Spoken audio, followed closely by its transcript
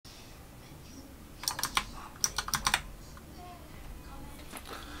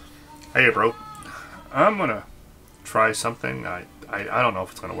Hey, bro. I'm gonna try something. I don't know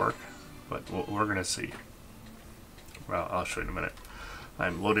if it's gonna work, but we're gonna see. Well, I'll show you in a minute.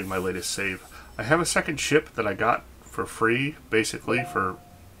 I'm loading my latest save. I have a second ship that I got for free, basically for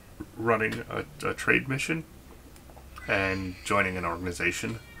running a trade mission and joining an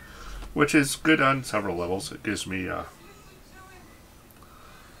organization, which is good on several levels. It gives me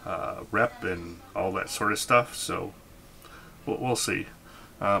rep and all that sort of stuff. So we'll see.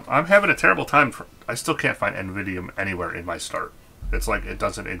 I'm having a terrible time. I still can't find NVIDIA anywhere in my start. It's like it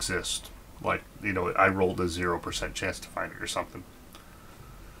doesn't exist. Like, I rolled a 0% chance to find it or something.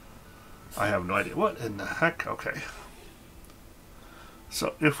 I have no idea. What in the heck? Okay.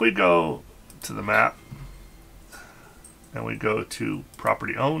 So if we go to the map and we go to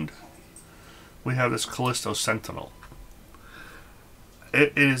property owned, we have this Callisto Sentinel.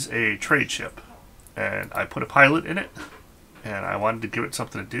 It is a trade ship, and I put a pilot in it, and I wanted to give it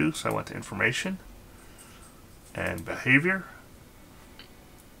something to do, so I went to information and behavior,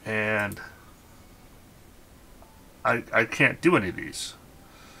 and I can't do any of these.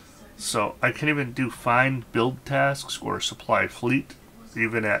 So I can't even do find build tasks or supply fleet,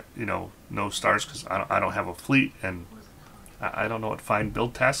 even at no stars, because I don't have a fleet, and I don't know what find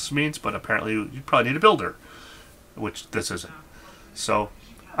build tasks means, but apparently you probably need a builder, which this isn't. So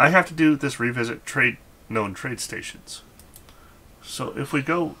I have to do this revisit known trade stations. So if we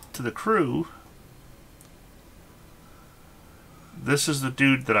go to the crew, this is the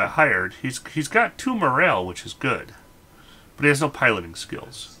dude that I hired. He's got 2 morale, which is good, but he has no piloting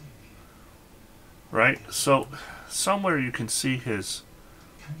skills. Right? So somewhere you can see his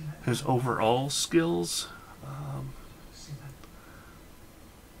overall skills.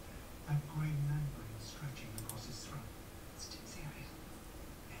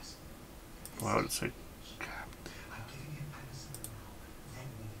 Well, I would say.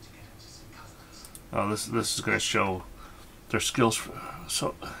 Oh, this is going to show their skills.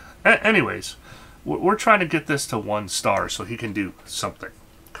 So, anyways, we're trying to get this to 1 star so he can do something.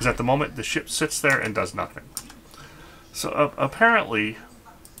 Because at the moment, the ship sits there and does nothing. So, apparently,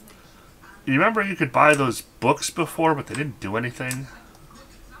 you remember you could buy those books before, but they didn't do anything?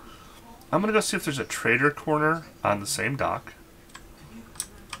 I'm going to go see if there's a trader corner on the same dock.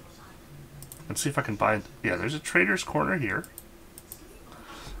 And see if I can buy... Yeah, there's a trader's corner here.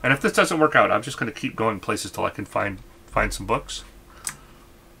 And if this doesn't work out, I'm just going to keep going places till I can find some books.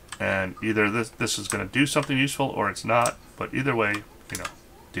 And either this is going to do something useful or it's not. But either way,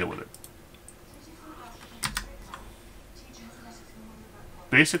 deal with it.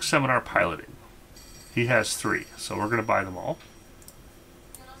 Basic seminar piloting. He has 3, so we're going to buy them all.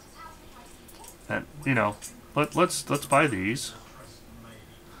 And let's buy these.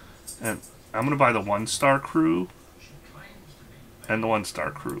 And I'm going to buy the 1-star crew and the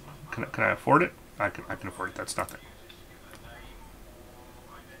 1-star crew. Can I afford it? I can afford it. That's nothing.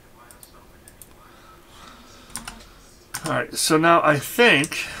 Alright, so now I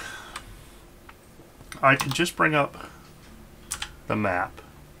think I can just bring up the map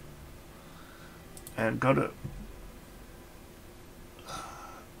and go to...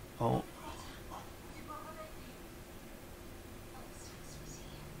 Oh.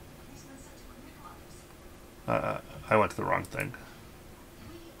 I went to the wrong thing.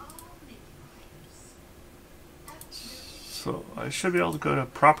 So I should be able to go to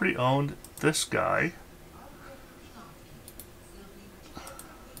property owned, this guy.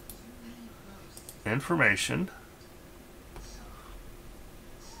 Information.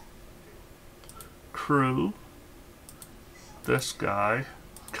 Crew. This guy.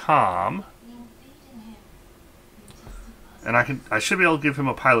 Com. And I should be able to give him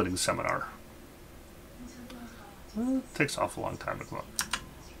a piloting seminar. Well, it takes an awful long time to come up.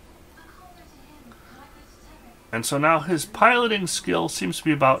 And so now his piloting skill seems to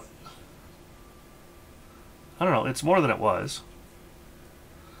be about... I don't know, it's more than it was.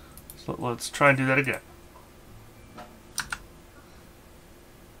 So let's try and do that again.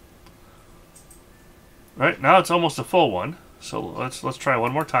 Right, now it's almost a full one. So let's try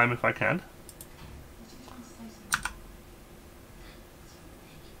one more time if I can.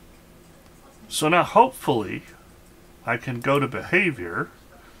 So now hopefully I can go to behavior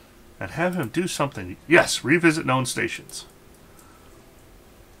and have him do something. Yes, revisit known stations.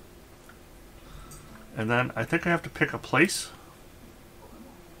 And then I think I have to pick a place.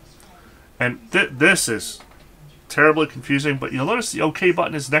 And this is terribly confusing, but you'll notice the OK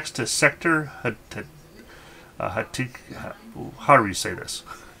button is next to sector. How do you say this?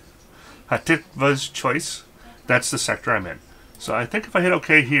 Hatikva's choice. That's the sector I'm in. So I think if I hit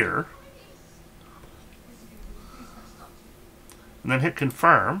OK here, and then hit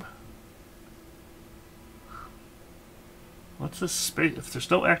confirm, What's this space? If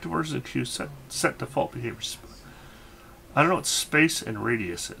there's no active orders in queue, set default behaviors. I don't know what space and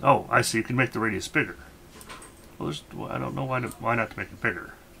radius is. Oh, I see. You can make the radius bigger. Well, I don't know why not to make it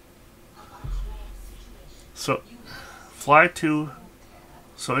bigger. So, fly to.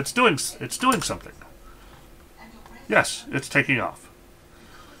 So it's doing something. Yes, it's taking off.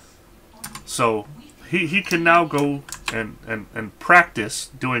 So he can now go and practice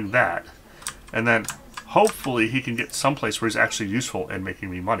doing that, and then hopefully he can get someplace where he's actually useful and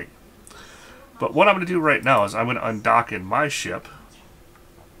making me money. But what I'm going to do right now is I'm going to undock in my ship.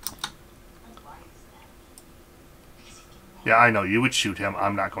 Yeah, I know, you would shoot him.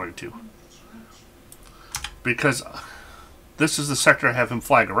 I'm not going to. Because this is the sector I have him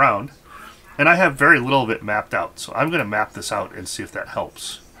flying around, and I have very little of it mapped out. So I'm going to map this out and see if that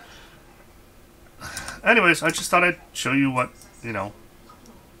helps. Anyways, I just thought I'd show you what, you know,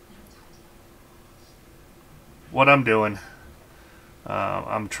 what I'm doing.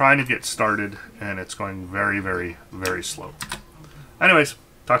 I'm trying to get started, and it's going very, very, very slow. Anyways,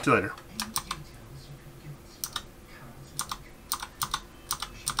 talk to you later.